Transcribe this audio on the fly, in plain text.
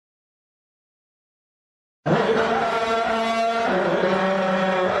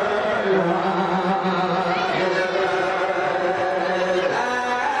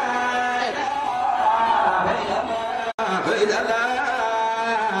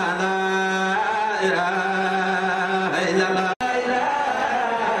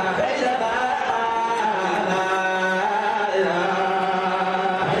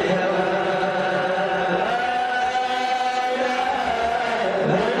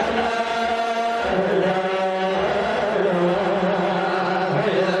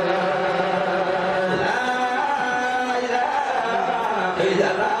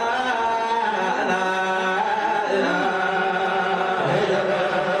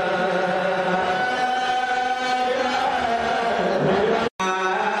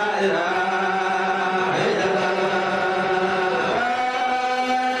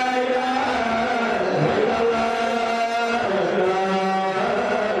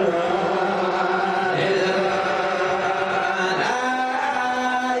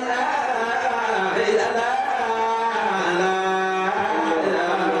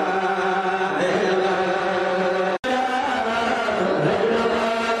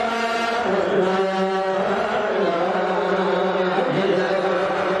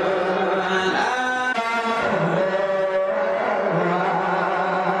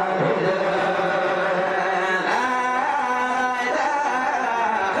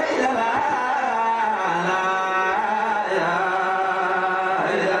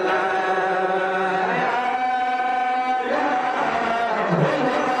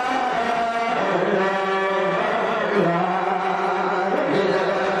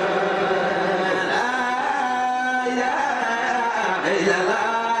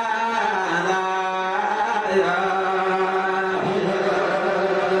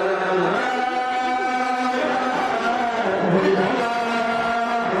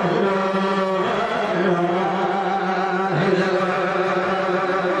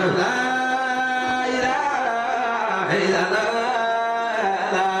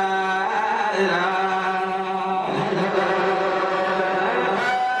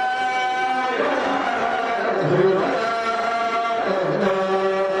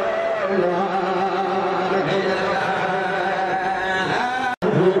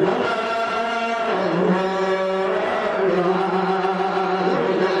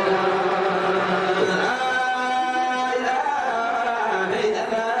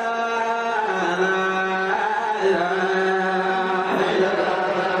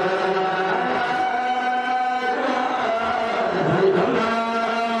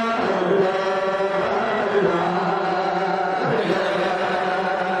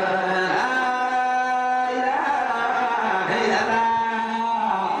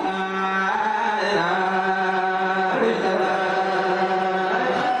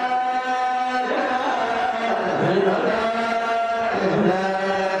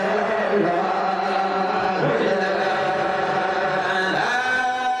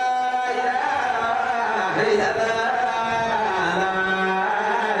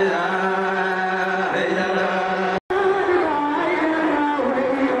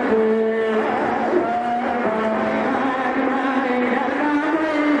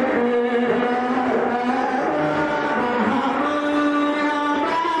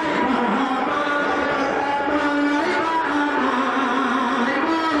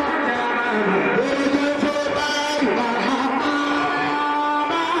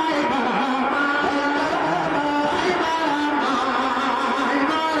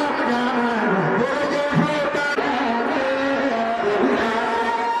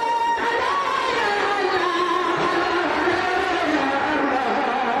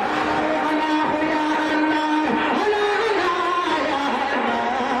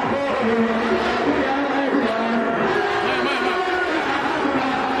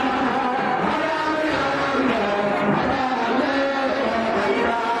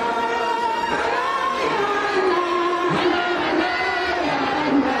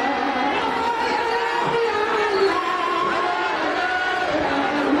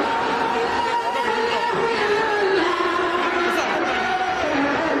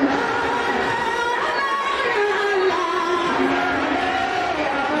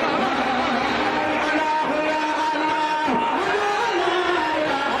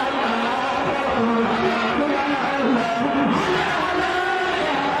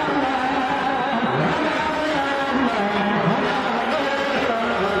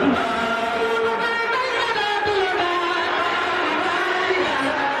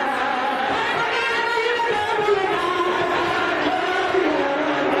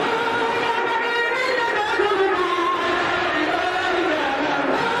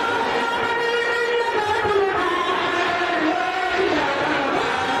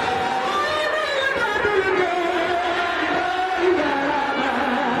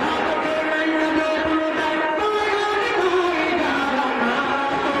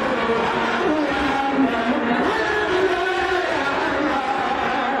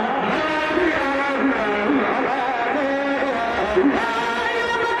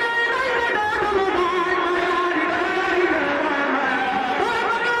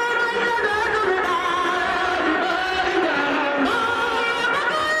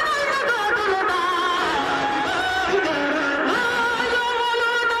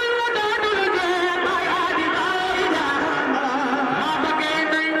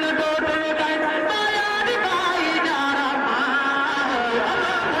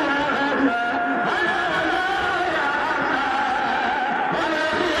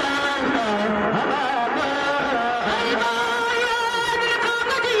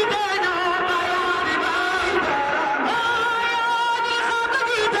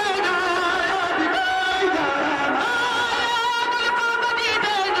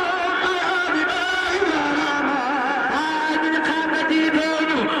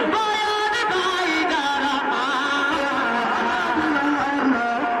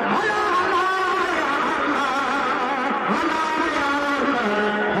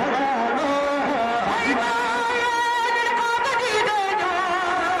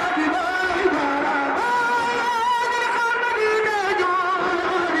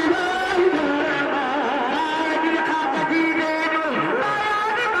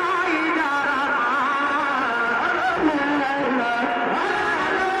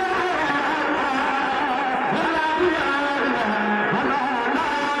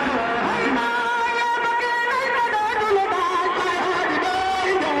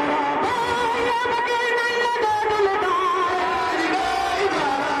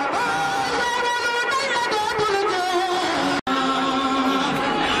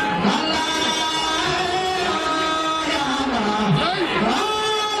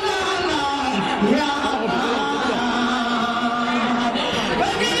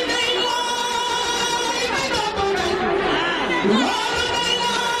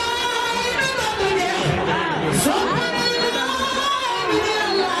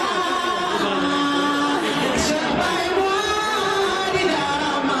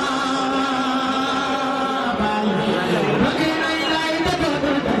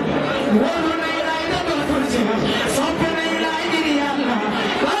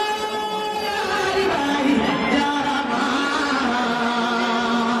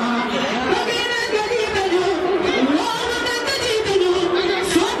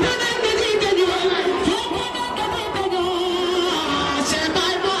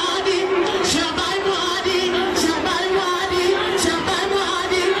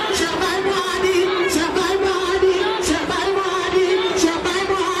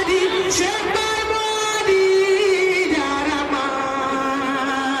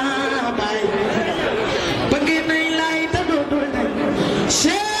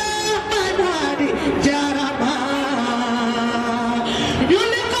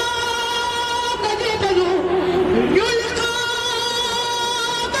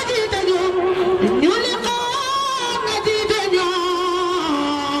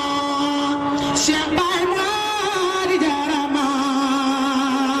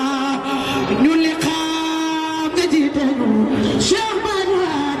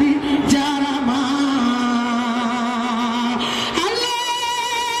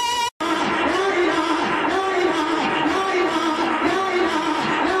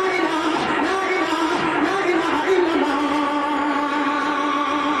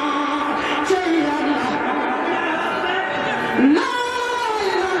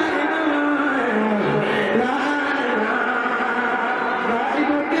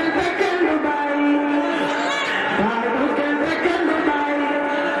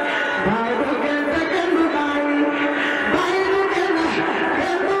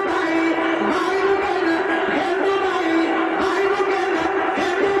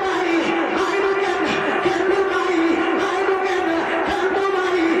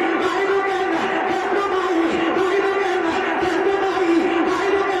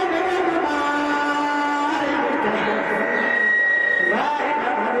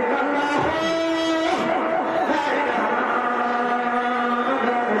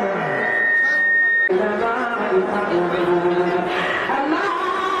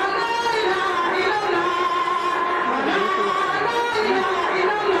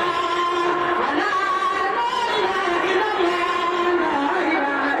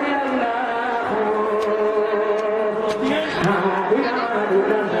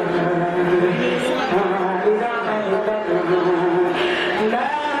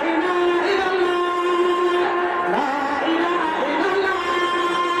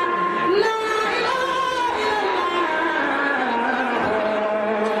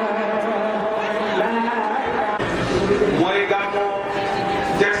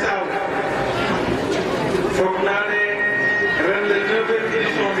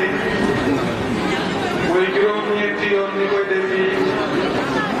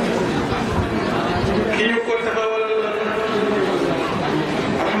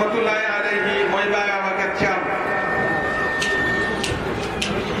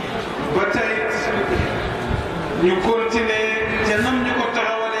ñu continuer ca nam ñu ko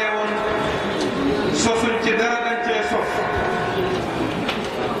taxawalee woon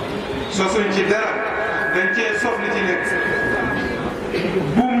sosuñ ci dara dañ cee sof li ci nekk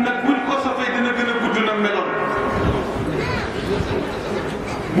buum nag buñ ko sofee dina gën a gudd na meloon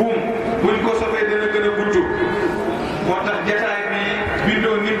buum buñ ko sofee dina gën a gudd moo tax jataay bi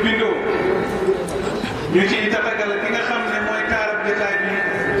bindoo nit bindoo ñu ciy tatagal ki nga xam ne mooy taarab jataay bi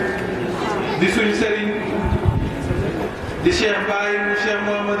di suñ sëriñ di Cheikh Baye mu Cheikh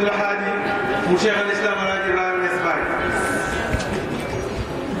Mouhamadou El Hadi mu Cheikh al Islam Alaaji Ibrahima Niass Baye.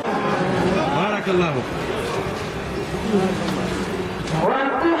 Barakallahu.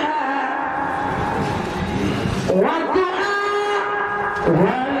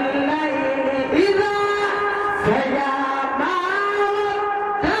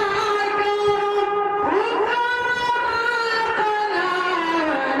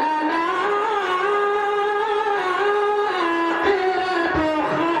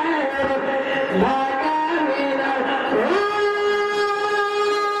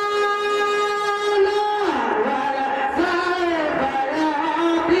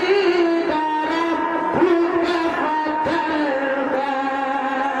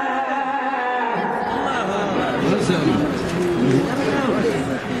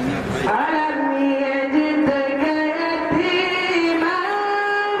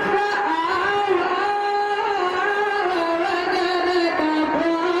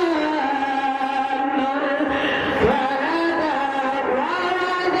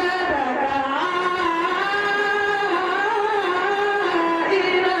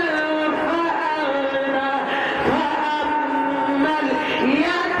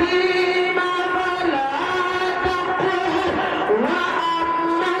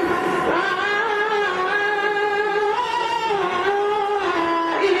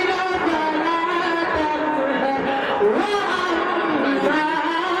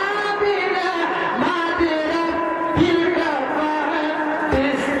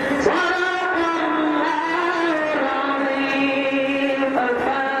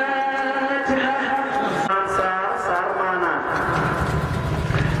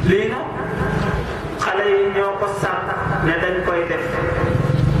 lii nag xale yi ñoo ko sànq ne dañ koy def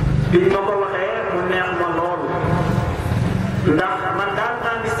biñ ma ko waxee mu neex ma loolu ndax man daal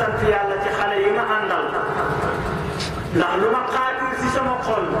maa ngi sant yàlla ci xale yi ma àndal ndax lu ma xaajul si sama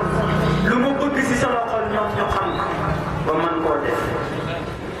xol lu ma bëgg ci sama xol ñoom ñu xam ba man koo def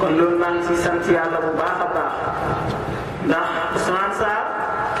kon loolu maa ngi ci sant yàlla bu baax a baax ndax Ousmane Sarr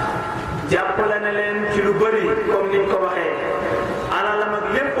jàppale na leen ci lu bëri comme niñ ko waxee alalam ak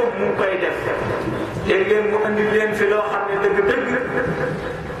lépp mu ngi koy def léeg-léeg mu andi leen fi loo xam ne dëgg-dëgg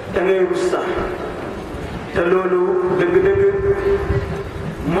da ngay rus sax te loolu dëgg-dëgg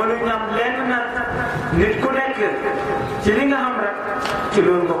mënuñ am lenn nag nit ku nekk ci li nga xam rek ci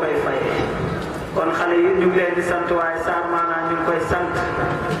loolu nga koy fayee kon xale yi ñu ngi leen di sant waaye Sarr maanaam ñu ngi koy sant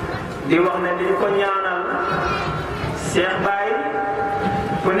di wax ne di ko ñaanal Cheikh Baye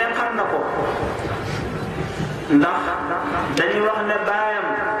ku ne xam na ko ndax dañuy wax ne baayam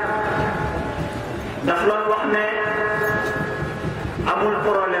daf loon wax ne amul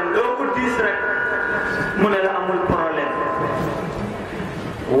problème loo ko diis rek mu ne la amul problème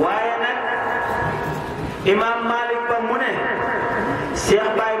waaye nag Imam Malik ba mu ne Cheikh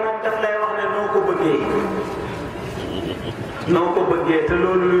Baye moom daf lay wax ne noo ko bëggee te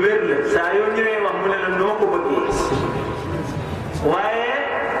loolu lu wér la saa yoo ñëwee wax mu ne la noo ko bëggee waaye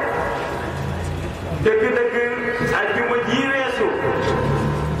dëgg-dëgg aljuma ji weesu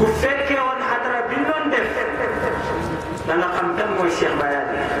ku fekkee woon xadara bi ñu doon def da nga xam kan mooy Cheikh Baye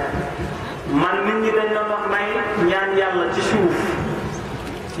man nit ñi dañ doon wax may ñaan yàlla ci suuf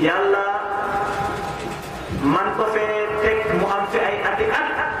yàlla man ko fee teg mu am fi ay ati at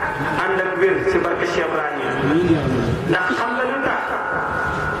ànd ak wér ci barke Cheikh Ibrahim ndax xam nga lu tax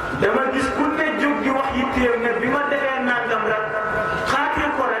dama gis ku ne jóg di wax yitteew ne bi ma defee nangam rek xaatee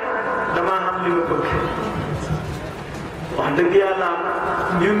ko rek dama xam li ma bëgg wax dëgg yàlla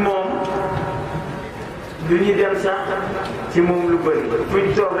ñun moom du ñu dem sax ci moom lu bëri fuñ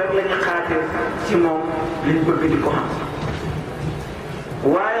toog rek la ñu xaatee ci moom liñ bëgg di ko xam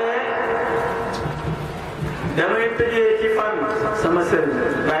waaye damay tëjee ci fan sama sëriñ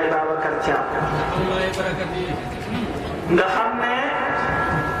Baye Babacar Thiam nga xam ne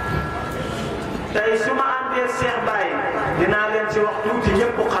tey su ma àndee Cheikh Baye dinaa leen ci wax tuuti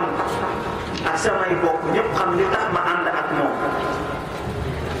ñëpp xam ak samay bokk ñëpp xam li tax ma ànd ak moom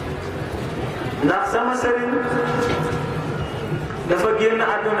ndax sama sëriñ dafa génn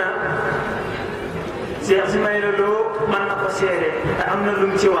àdduna Cheikh Ismaïla Lo mën na ko seere te am na lu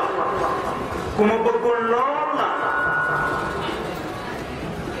mu ci wax ku ma bëggoon lool la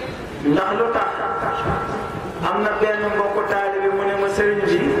ndax lu tax am na benn mbokku taalibe mu ne ma sëriñ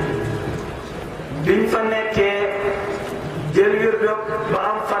bi biñ fa nekkee jël wirdo ba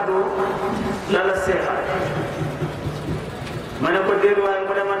am fadu la la seexal ma ne ko déet waaye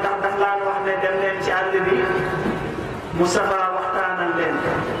mu ne ma ndax daf laan wax ne dem leen ci àll bi Moustapha waxtaanal leen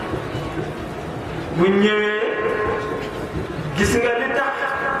buñ ñëwee gis nga li tax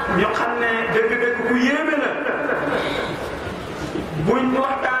ñu xam ne dëgg-dëgg ku yéeme la buñ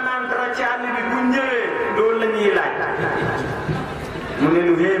waxtaanaan dara ci àll bi buñ ñëwee loolu la ñuy laaj mu ne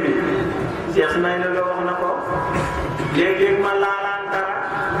lu yéeme Cheikh Ismaïla Lo wax na ko léeg-léeg ma laalaan dara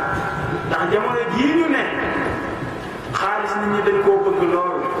ndax jamono jii ñu ne xaalis nit ñi dañ koo bëgg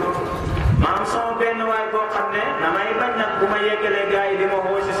loolu maam sama benn waay boo xam ne damay bañ nag bu ma yeggalee gars yi di ma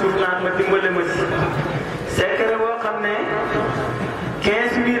xoo si suuf naan ma dimbale ma si secret boo xam ne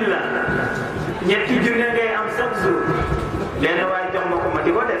 15000 la ñetti junne ngay am chaque jour benn waay jox ma ko ma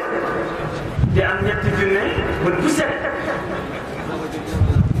di ko def di am ñetti junne bët bu set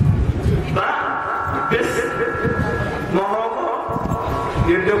ba bés ma xoo ko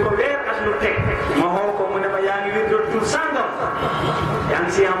wirdo ko weer ak lu teg ma xoo ko mu ne ma yaa ngi wirdo tur sàngam yaa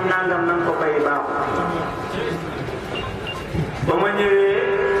ngi si am nangam nan ko bay baaxu ba ma ñëwee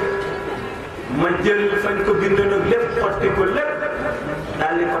ma jël fañ ko bindoon ak lépp xotti ko lépp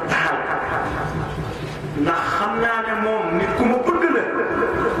daal di ko taxal ndax xam naa ne moom nit ku ma bëgg la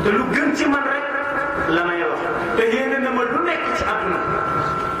te lu gën ci man rek la may wax te yéene na ma lu nekk ci àdduna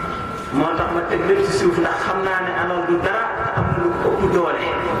moo tax ma teg lépp ci suuf ndax xam naa ne alal du dara am lu ëpp doole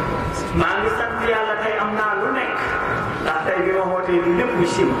maa ngi sant yàlla tey am naa lu nekk ndax tey bi ma wootee du lépp lu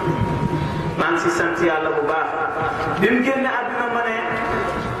si maa ngi si sant yàlla bu baax bi mu génne àdduna ma ne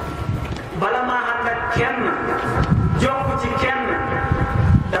bala maa ànd ak kenn jokk ci kenn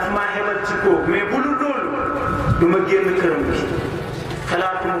daf maa xebal ci kooku mais bu lu loolu du ma génn këram bi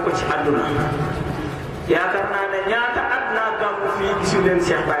xalaatuma ko ci àdduna yaakaar naa ne ñaata at laa gàmmu fii gisu leen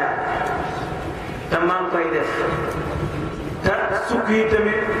Cheikh Baye te maa ngi koy def te sukk yi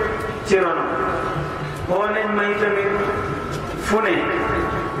tamit ci ronam xoo nañ may tamit fu ne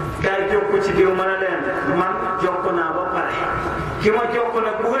kaay jokk ci diw mën a leen man jokk naa ba pare ki ma jokk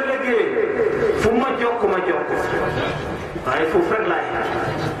nag bu ëllëgee fu ma jokk waaye foofu rek laay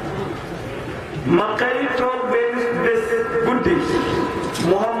ma xëy toog benn bés guddi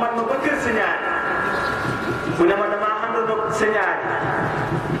Muhammad ma ba kër sa ñaari mu ne ma damaa àndandoo sa ñaari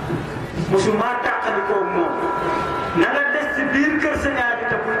mosuma tàqalikoo moom na nga des ci biir kër sa ñaari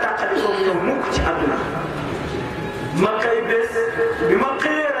te bul tàqalikoo ñoom mukk ci àdduna ma kay bés bi ma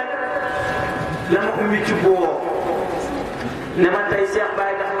xëyee rek la ma ummi ci boo ne ma tey Cheikh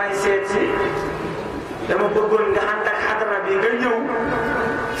Baye dafa may seet si dama bëggoon nga ànd ak xadara bi nga ñëw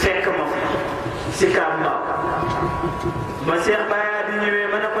fekk ma si Kamba ba Cheikh Baye di ñëwee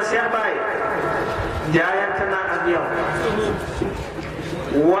ma ne ko Cheikh Baye jaayante naa ak yow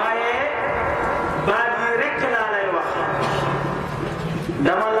waaye baat yi rek laa lay wax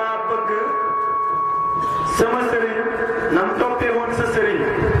dama laa bëgg sama sëriñ nam toppee woon sa sëriñ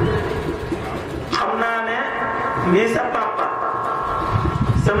xam naa ne nii sa papa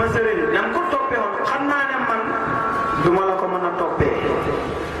sama sëriñ nam ko toppee woon xam naa ne man duma la ko mën a toppee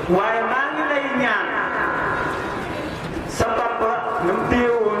waaye maa ngi lay ñaan sa papa nam téye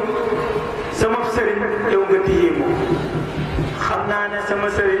woon sama sëriñ yow nga téye moom xam naa ne sama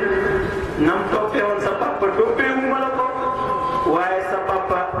sëriñ nam toppee woon sa papa toppee wu ma la ko waaye sa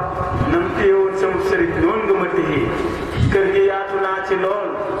papa nam téye woon sama sëriñ noonu nga ma téye kër gi yaatu naa ci lool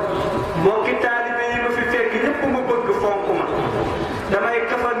mbokki taalibe yi ma fi fekk ñëpp ma bëgg fonk ma damay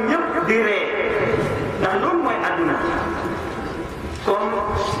kafak ñëpp di ree ndax loolu mooy àdduna comme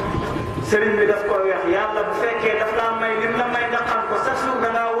sëriñ bi daf koy wax yàlla bu fekkee daf laa may lim la may nga xam ko sax suuf da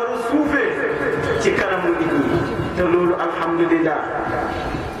ngaa war a suufee ci kanamu nit ñi te loolu alhamdulilah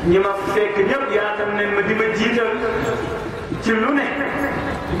ñi ma fekk ñëpp yaatam nañ ma di ma jiital ci lu ne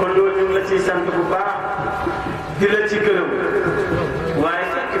kon loolu ñu ngi la ciy sant bu baax di la ci gërëm waaye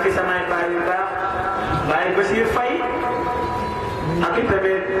fekk fi samay baay yu baax baay Basiir Fay ak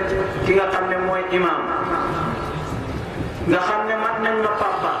itamit ki nga xam ne mooy imam nga xam ne mat nañ ma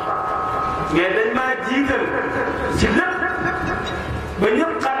papa mais dañ maa jiital ci lépp ba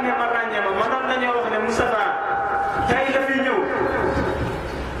ñëpp xam ne ma ràññee ma mënoon nañoo wax ne Moustapha tey la fi ñëw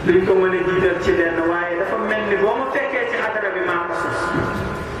duñ ko mën a jiital ci lenn waaye dafa mel ni boo ma fekkee ci xadara bi maa ko sos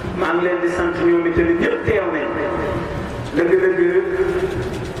maa ngi leen di sant ñoom itamit ñëpp teew nañ dëgg-dëgg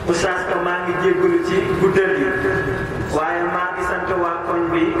oustaz ka maa ngi jéggalu ci guddal yi waaye maa ngi sant waa koñ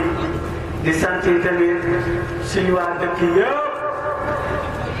bi di sant tamit suñu waa dëkk yëpp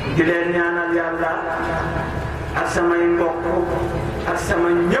di leen ñaanal yàlla ak samay mbokk ak sama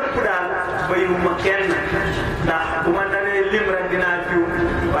ñëpp daal bayuma kenn ndax bu ma naree lim rek dinaa jiw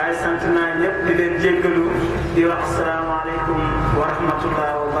waaye sant naa ñëpp di leen jéggalu di wax asalaamaaleykum wa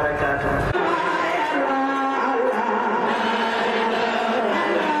rahmatullah wa barakaatu.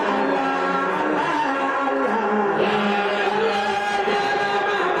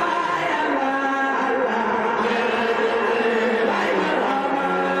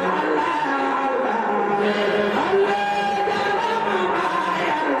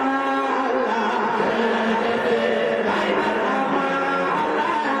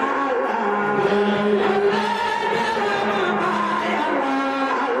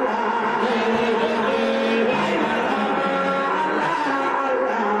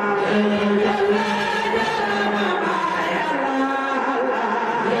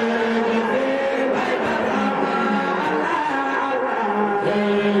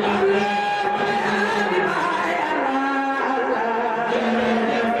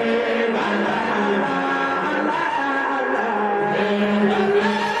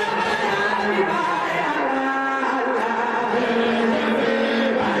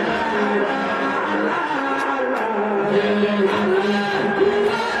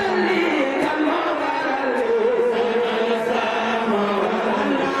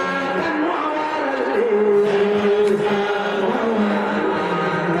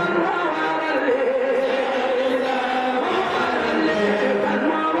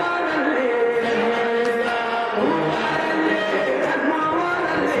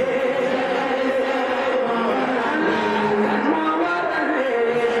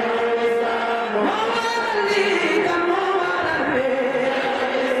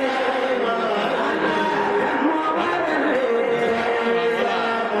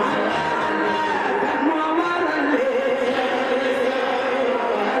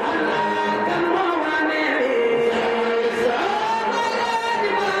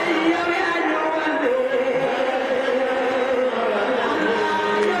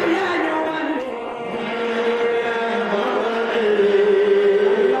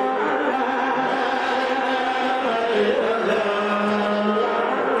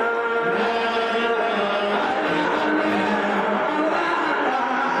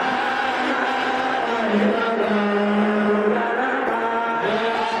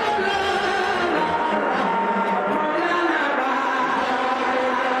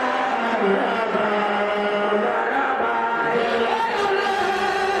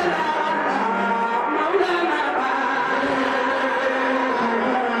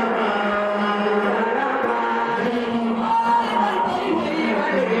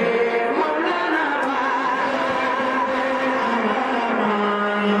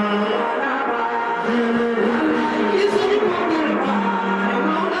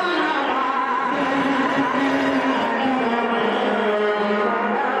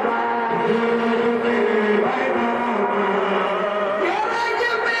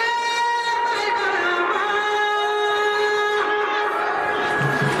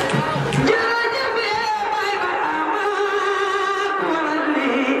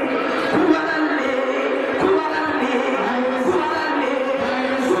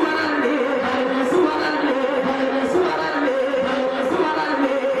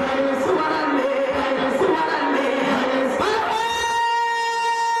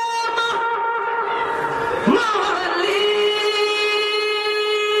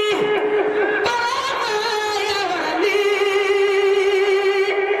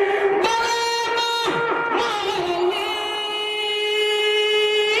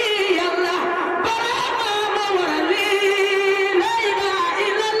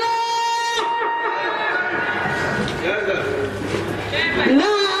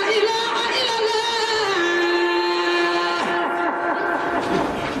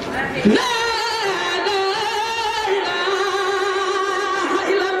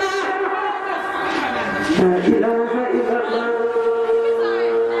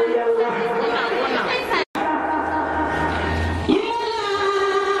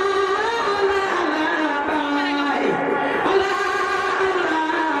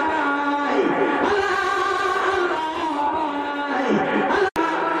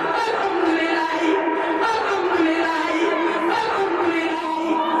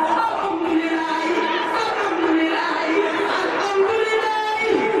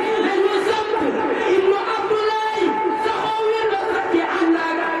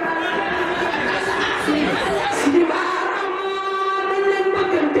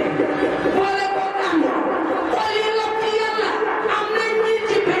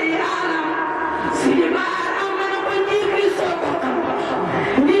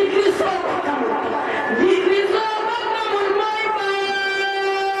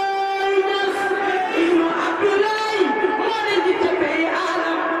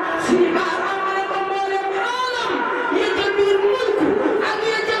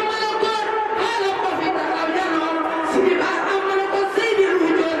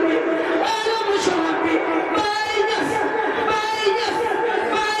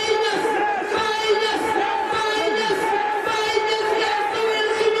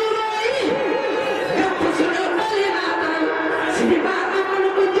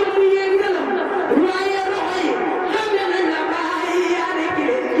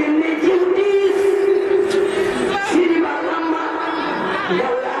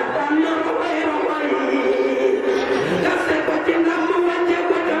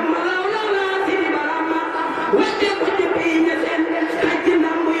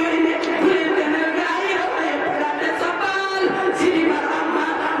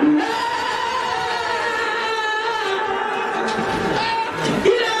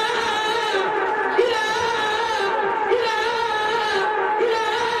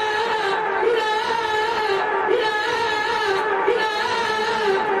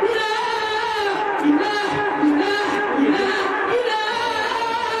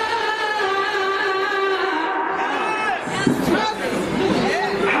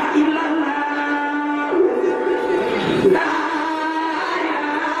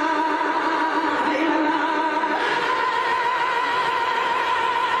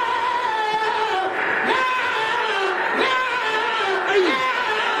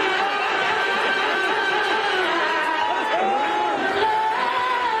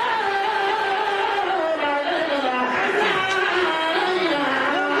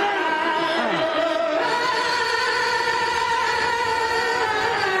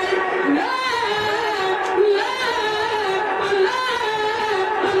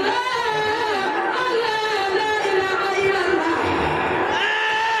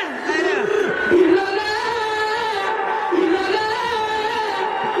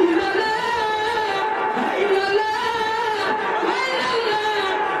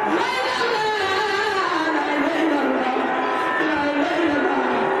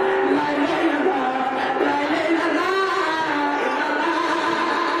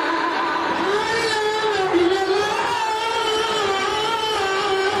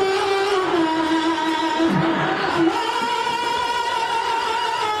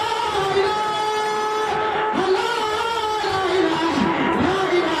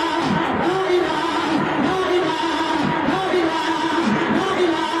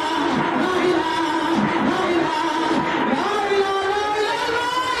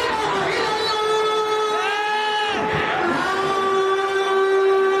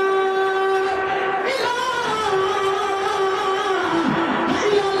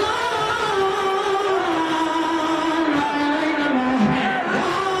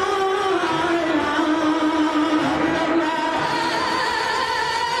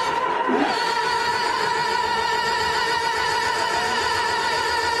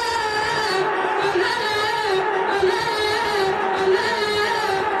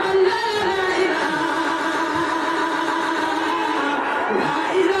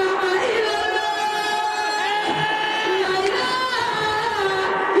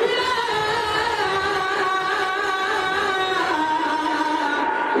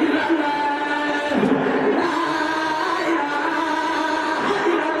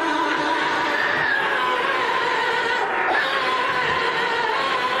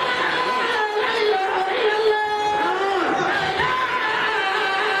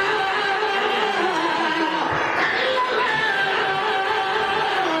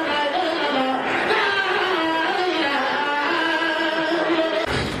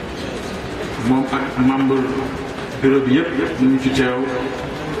 moom ak membre bureau bi yëpp ñu ngi fi teew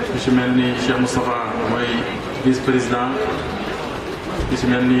si mel ni Cheikh Moustapha mooy vice président ku si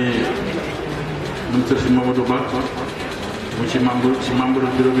mel ni ministre si Mamadou Ba mu ci membre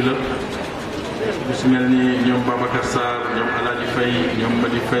bureau bi la ku si mel ni ñoom Babacar Sarr ñoom Alaaji Faye ñoom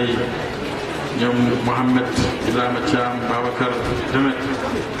Madi Faye ñoom Mohamed Ibrahima Thiam Babacar Demet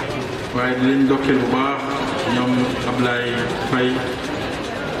waaye di leen dokkeel bu baax ñoom Ablaye Faye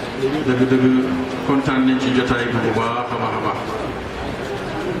dëgg-dëgg kontaan nañ ci jotaay bi bu baax a baax a baax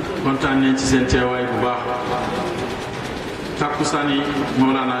kontaan nañ ci seen teewaay bu baax takkusaan yi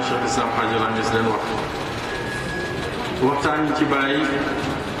Mawlana Cheikh Islam Hadji Ramis leen waxtaan yi ci Baye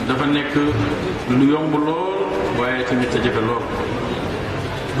dafa nekk lu yomb lool waaye tamit a jafe lool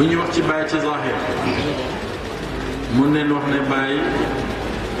bu ñuy wax ci Baye ci zahir mun neen wax ne Baye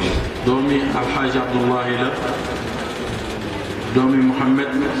doomi Alxaaji Abdullahi la doomi Muhammad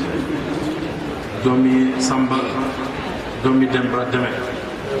doomi Samba doomi Demba Demet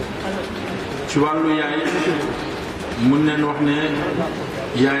ci wàllu yaay mun neen wax ne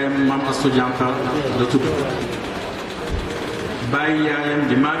yaayam Maam Astu Janqa la tudd Baye yaayam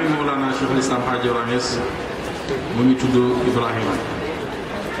di maami Mawlana Cheikh Islam Hadji Ramis mu ngi tudd Ibrahima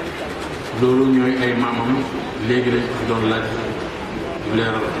loolu ñooy ay maamam léegi lañ doon laaj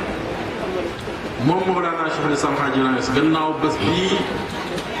leeral moom Mawlana Cheikh Islam Hadji Ramis gannaaw bés bii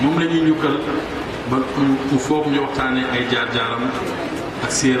moom la ñuy ñukkal ba mu foog ñu waxtaanee ay jaar-jaaram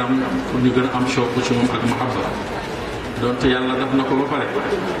ak siiram pour ñu gën a am shawq ci moom ak mahabba donte yàlla def na ko ba pare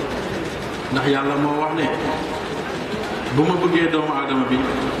ndax yàlla moo wax ne bu ma bëggee doomu aadama bi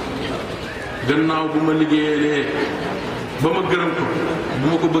gannaaw bu ma liggéeyee ba ma gërëm ko bu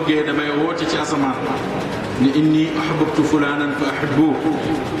ma ko bëggee damay woote ci asamaan ni inni ahbabtu fulanan fa ahibbu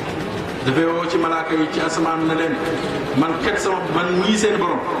dafay woo ci malaaka yi ci asamaan na leen man kat man ñii seen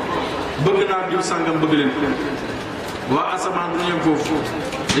borom bëgg naa diw sàngam bëgg leen waa asamaan du ñëw foofu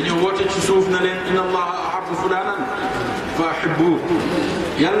dañu woote ci suuf na leen inna allaha ahabbu fulanan fa ahibbu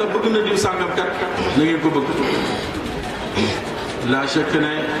yàlla bëgg na diw sàngam kat na ngeen ko bëgg la chèque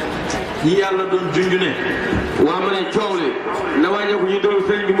ne ñi yàlla doon junj ne waa ma ne coow li na wàññeeku ñu déglu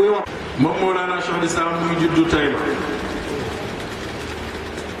sëriñ bi muy wax moom Mawlana Cheikh Islam muy juddu Taïba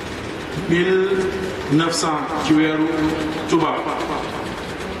 1900 ci weeru tubaab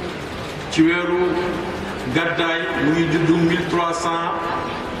ci weeru gàddaay mu ngi juddu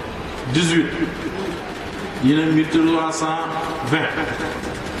 1318 ñu ne 1320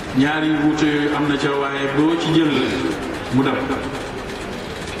 ñaari wuute yooyu am na ca waaye boo ci jël mu dem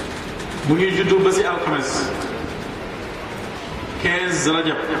mu ngi juddu ba si alxames 15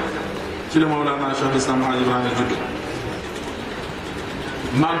 rajab ci la Mawlana Cheikh Islam Hadji Ramis juddu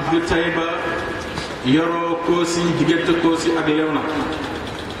màgg Taïba yoroo Koosi diggante Koosi ak Léona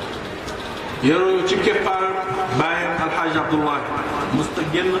yoroo ci keppaar baayam Alxaaji Abdullahi musta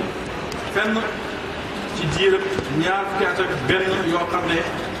génn fenn ci diirab ñaar fukki at ak benn yoo xam ne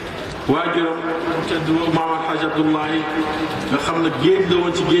waajuram te du maam Alxaaji Abdullahi nga xam ne géej la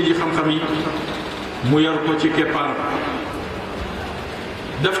woon ci géej yi xam-xam yi mu yor ko ci keppaaram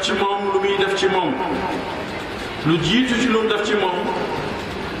def ci moom lu muy def ci moom lu jiitu ci lu mu def ci moom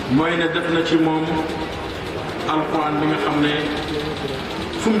mooy ne def na ci moom alquran bi nga xam ne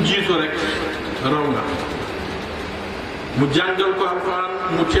fu mu jiitu rek raw na mu jàngal ko alquran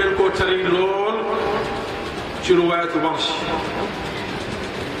mu teel koo tari lool ci ruwaayatu Warsh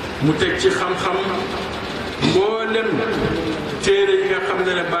mu teg ci xam-xam mboolem téere yi nga xam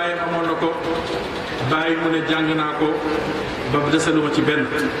ne bàyyi amoon na ko bàyyi mu ne jàng naa ko ba desaluma ci benn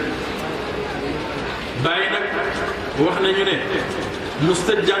bàyyi nag wax nañu ne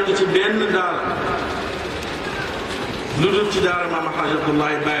musta jàng ci benn daara lu dul ci daara maam Alxaaji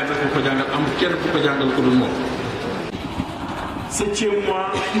Abdullahi bàyyi rek ko jàngal am kenn ku ko jàngal ko dul moom 7e mois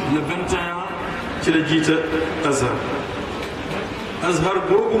le 21 ci la jiita Azhar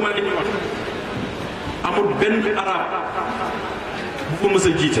boobu ma li ñu wax amul benn arab bu ko mës a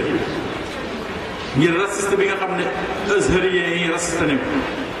jiite ngir raciste bi nga xam ne azhariyeen yi raciste nañ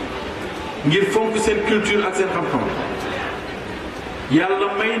ngir fonk seen culture ak seen xam-xam yàlla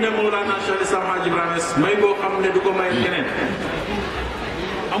may na Mawlana Cheikh Islam Hadji Ramis may boo xam ne du ko may keneen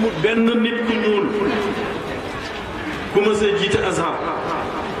amul benn nit ku ñuul ku mës a jiite Azhar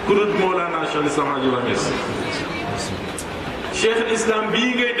ku dul Mawlana Cheikh Islam Hadji Ramis Cheikh Islam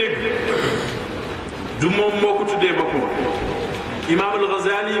bii ngay dégg du moom moo ko tuddee boppam Imam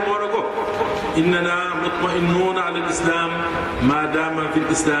al-Ghazali moo na ko innana mutma'innuuna ala al-islam ma dama fi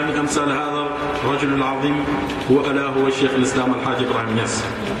al-islam amsal hadha ar-rajul al-azim huwa ala huwa Cheikh al-Islam al-Hadji Ibrahima Niass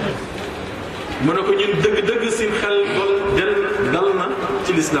mu ne ko ñun dëgg-dëgg seen xel dal na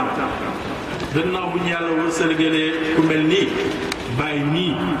ci l'islam gannaaw bu ñu yàlla wërsëgalee ku mel nii bàyyi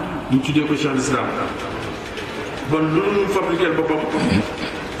nii ñu tuddee ko Cheikh l'Islam bon lu nu fabriqué boppam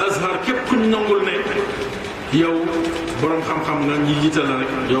Azhar képp ku ñu nangul ne yow borom xam-xam nga ñi jiital la rek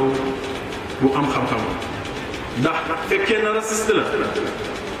yow bu am xam-xam ndax fekkee na raciste la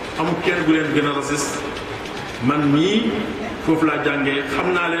amul kenn gu leen gën a raciste man mii foofu laa jàngee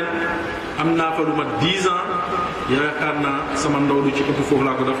xam naa leen am naa fa lu mat 10 ans yaakaar naa sama ndaw lu ci ëpp foofu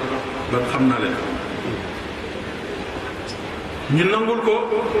laa ko def ba xam naa leen ñu nangul ko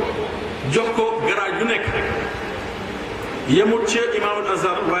jox ko garaaj yu nekk yemut ci imaamul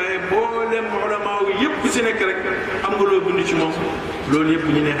Azhar waaye mboolem ulama yëpp ku si nekk rek am nga loo bind ci moom loolu yëpp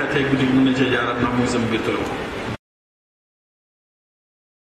bu ñu neexee tey guddi mën na cee jaaraat ndax mu ngi sama biir